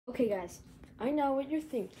Okay guys, I know what you're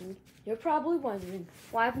thinking. You're probably wondering,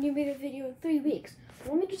 why haven't you made a video in 3 weeks?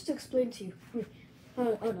 Let me just explain to you.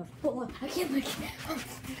 Oh no, hold on, I can't make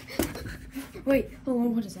it. Wait, hold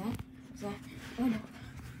on, what is that? Is that, oh no,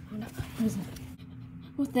 what is that?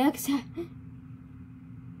 What the heck is that?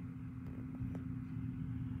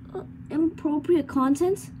 Inappropriate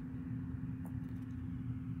content?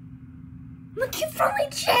 Look from my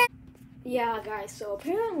chat! Yeah guys, so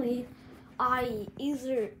apparently I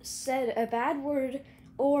either said a bad word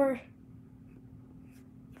or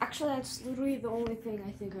actually that's literally the only thing I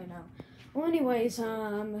think I know. Well anyways, so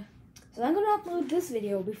I'm gonna upload this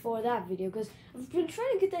video before that video because I've been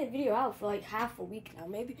trying to get that video out for like half a week now,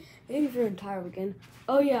 maybe for an entire weekend.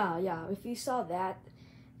 Oh yeah, if you saw that,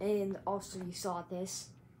 and also you saw this,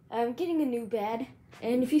 I'm getting a new bed,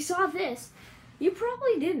 and if you saw this, you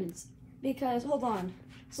probably didn't, because hold on.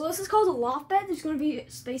 So this is called a loft bed. There's going to be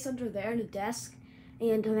space under there and a desk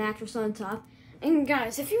and a mattress on top. And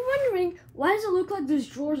guys, if you're wondering, why does it look like there's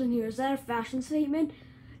drawers in here? Is that a fashion statement?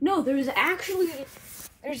 No, there's actually,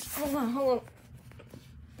 hold on.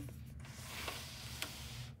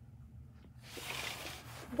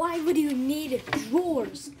 Why would you need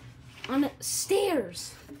drawers on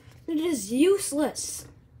stairs? It is useless.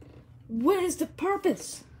 What is the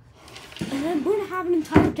purpose? And then we're going to have an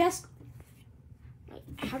entire desk.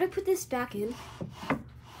 How do I put this back in?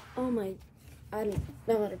 Oh my, I don't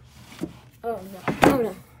know. Oh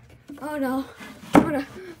no.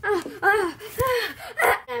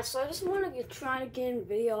 Yeah, so I just want to try to get a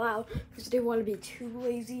video out because I didn't want to be too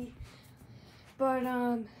lazy. But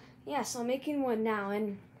yeah, so I'm making one now,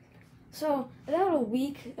 and so about a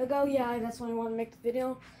week ago, yeah, that's when I want to make the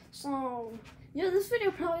video. So yeah, this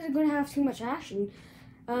video probably isn't going to have too much action,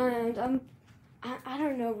 and I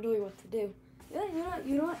don't know really what to do. Yeah,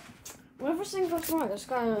 you know what? Whenever something goes wrong, this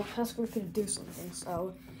guy has to do something,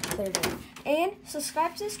 so there you go. And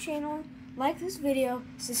subscribe to this channel, like this video,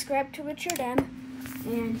 subscribe to Richard M,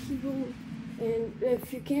 and he will, and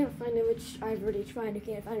if you can't find it, which I've already tried, you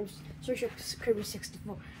can't find him, search up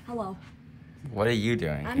Cribbers64. Hello. What are you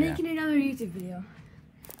doing? I'm making another YouTube video.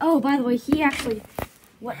 Oh, by the way, he actually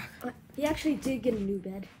did get a new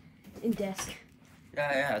bed and desk.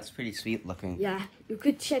 Yeah, it's pretty sweet looking. Yeah, you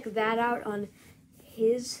could check that out on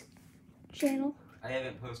his channel. I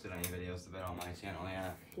haven't posted any videos of it on my channel,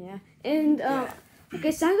 yeah. Yeah, and,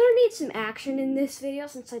 okay, so I'm gonna need some action in this video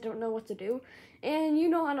since I don't know what to do. And you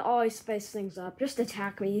know how to always spice things up. Just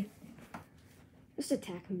attack me. Just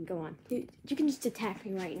attack me, go on. You can just attack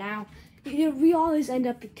me right now. We always end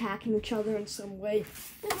up attacking each other in some way.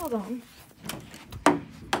 And hold on.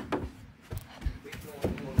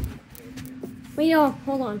 Wait, no,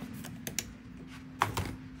 hold on.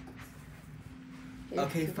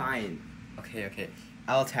 Okay, fine. Okay.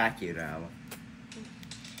 I'll attack you now.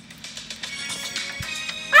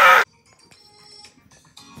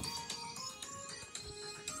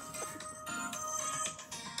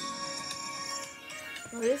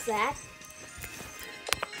 What is that?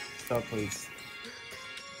 Stop, please.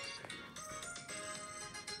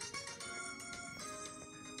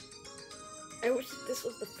 I wish this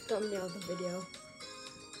was the thumbnail of the video.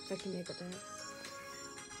 If I can make it there.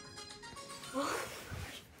 Oh.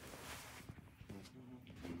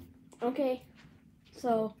 Okay,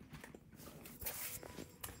 so.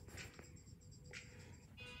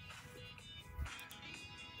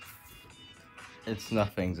 It's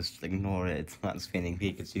nothing, just ignore it. It's not spinning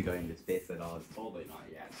Pikachu going to space at all. It's totally not,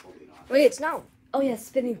 yeah, it's totally not. Wait, it's not. Oh yeah,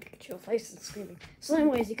 spinning Pikachu, face and screaming. So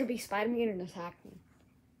anyways, you could be Spider-Man and attack me.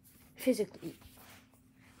 Physically.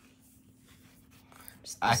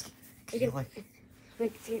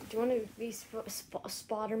 Wait, do you want to be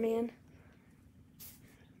Spotter-Man?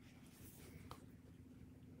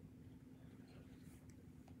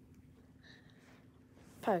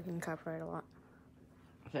 Probably can copyright a lot.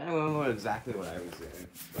 I can't remember exactly what I was doing.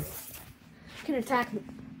 You can attack me.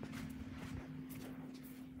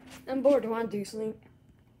 I'm bored. Do you want to do something?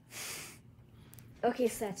 Okay,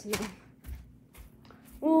 so that's new.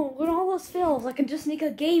 Well, when all this fails, I can just make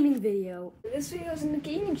a gaming video. This video is in the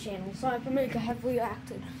gaming channel, so I can make a heavily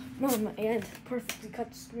acted moment and perfectly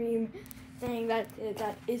cut stream thing that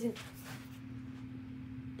isn't.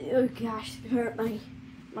 Oh gosh, it hurt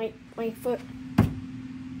my foot.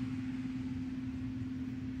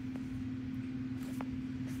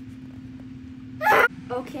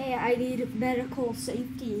 Okay, I need medical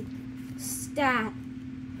safety stat.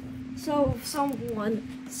 So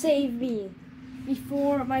someone save me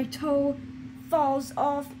before my toe falls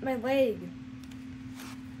off my leg.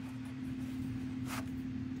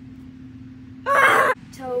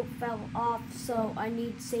 Toe fell off, so I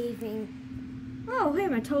need saving. Oh, hey,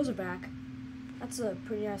 my toes are back. That's a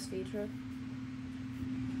pretty nice feature.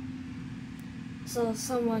 So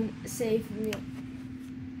someone saved me.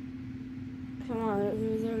 Come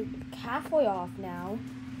on, they're halfway off now.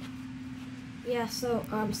 Yeah, so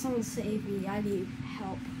someone saved me. I need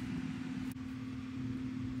help.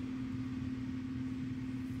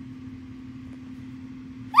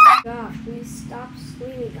 Gosh, please stop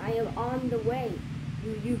screaming. I am on the way.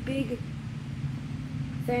 You big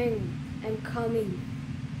thing. I'm coming.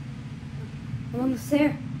 I'm almost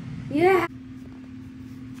there. Yeah!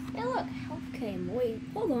 Hey look, help came. Wait,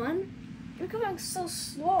 hold on. You're coming so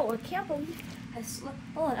slow. I can't believe how slow.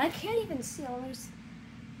 Hold on, I can't even see. I'm just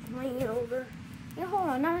bringing it over. Yeah, hold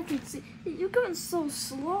on, now I can see. You're going so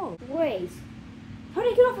slow. Wait. How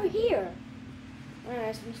did I get over here?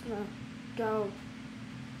 Alright, so I'm just gonna go.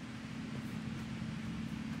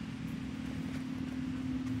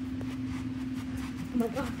 Oh my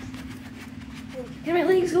god. Can my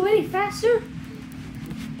legs go any faster?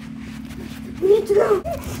 We need to go.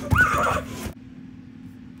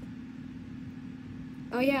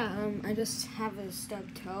 Oh yeah, I just have a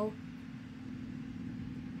stubbed toe.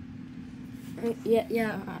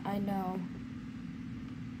 Yeah, I know.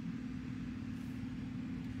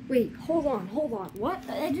 Wait, hold on. What?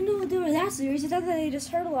 I didn't know they were that serious. I thought that they just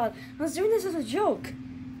hurt a lot. I was doing this as a joke.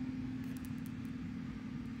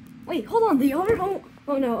 Wait, hold on. The other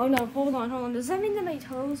oh no, hold on. Does that mean that my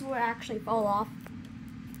toes will actually fall off?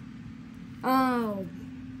 Oh.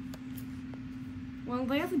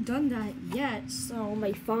 Well, I haven't done that yet, so am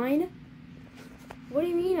I fine? What do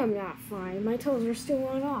you mean I'm not fine? My toes are still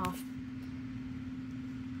on off.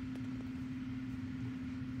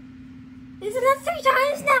 Isn't that 3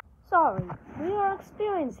 times now? Sorry, we are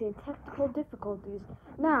experiencing technical difficulties.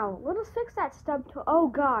 Now, let us fix that stub toe. Oh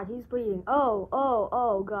god, he's bleeding.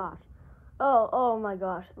 Oh gosh. Oh my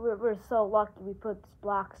gosh. We're so lucky we put this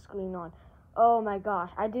black screen on. Oh my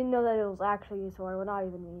gosh. I didn't know that it was actually you, so it would not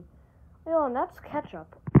even me. Well, and that's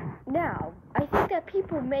ketchup. Now, I think that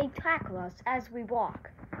people may tackle us as we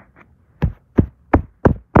walk.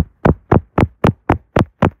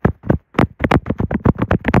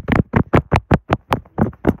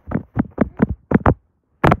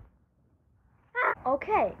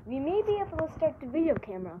 Okay, we may be able to start the video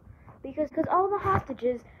camera because all the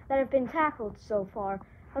hostages that have been tackled so far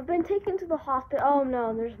have been taken to the hospital. Oh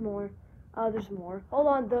no, there's more. There's more. Hold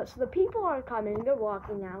on, so the people are coming. They're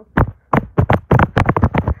walking now.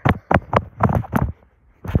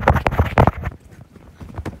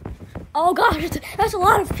 Oh gosh, that's a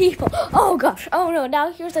lot of people. Oh gosh. Oh no,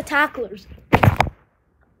 now here's the tacklers.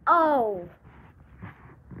 Oh.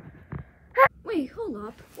 Wait, hold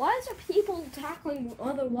up. Why is there people tackling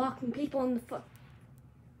other walking people in the foot?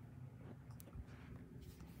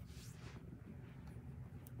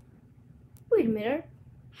 Wait a minute.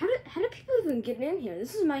 How did people even get in here?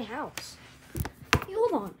 This is my house. Hey,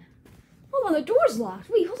 hold on. Hold on, the door's locked.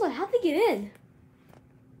 Wait, hold on. How'd they get in?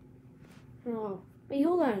 Oh, wait,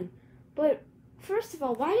 hold on. But first of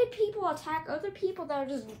all, why did people attack other people that are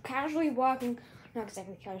just casually walking? Not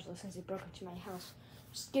exactly casually, since they broke into my house.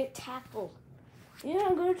 Just get tackled. Yeah,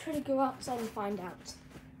 I'm gonna try to go outside and find out.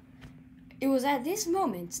 It was at this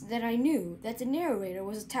moment that I knew that the narrator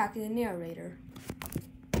was attacking the narrator.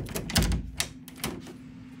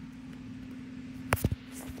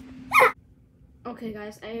 Okay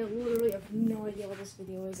guys, I literally have no idea what this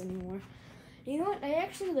video is anymore. You know what, I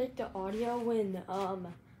actually like the audio when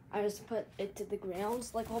I just put it to the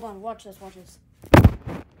grounds. Like, hold on, watch this.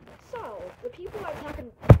 So, the people are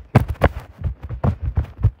attacking.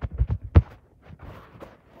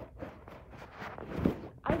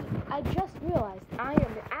 I just realized I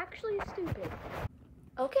am actually stupid.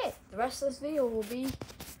 Okay, the rest of this video will be...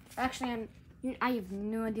 Actually, I have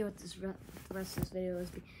no idea what the rest of this video is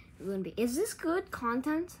going to be. Is this good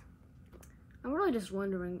content? I'm really just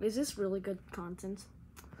wondering, is this really good content?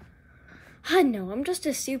 I know, I'm just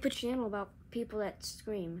a stupid channel about people that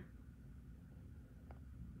scream.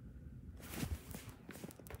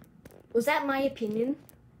 Was that my opinion?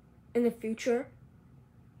 In the future?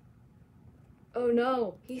 Oh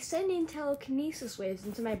no, he's sending telekinesis waves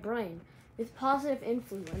into my brain with positive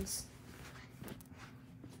influence.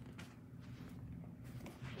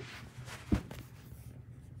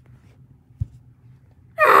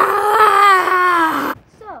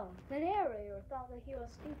 So, the narrator thought that he was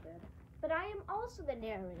stupid, but I am also the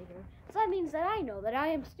narrator, so that means that I know that I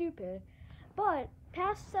am stupid. But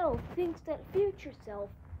past self thinks that future self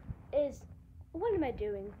is... What am I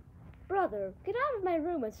doing? Brother, get out of my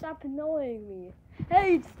room and stop annoying me.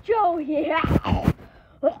 Hey, it's Joe here.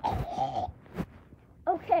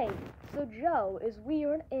 Okay, So Joe is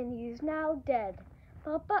weird and he's now dead.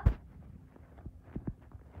 Papa.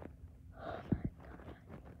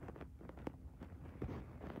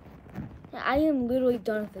 I am literally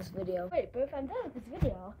done with this video. Wait, but if I'm done with this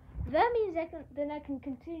video, that means then I can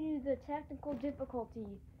continue the technical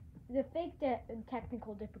difficulty, the fake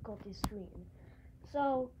technical difficulty screen.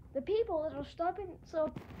 So the people that are stopping,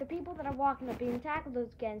 the people that are walking up being tackled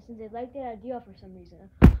again since they like that idea for some reason.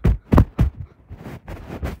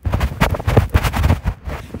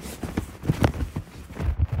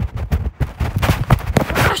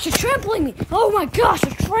 Oh gosh, you're trampling me! Oh my gosh,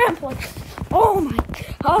 you're trampling!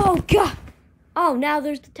 Oh god! Oh, now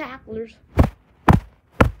there's the tacklers.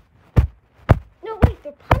 No, wait,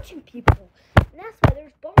 they're punching people. And that's why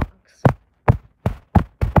there's bonks.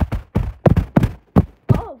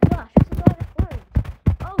 Oh gosh, it's a lot of flurries.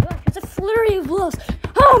 Oh gosh, it's a flurry of blows.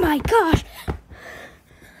 Oh my gosh!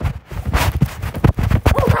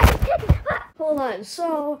 Oh gosh, it's hitting. Hold on,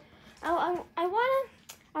 so I want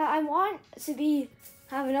to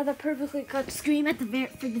have another perfectly cut scream at the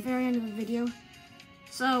very end of the video.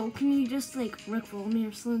 So, can you just, like, rickroll me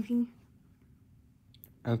or something?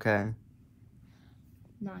 Okay.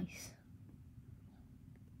 Nice.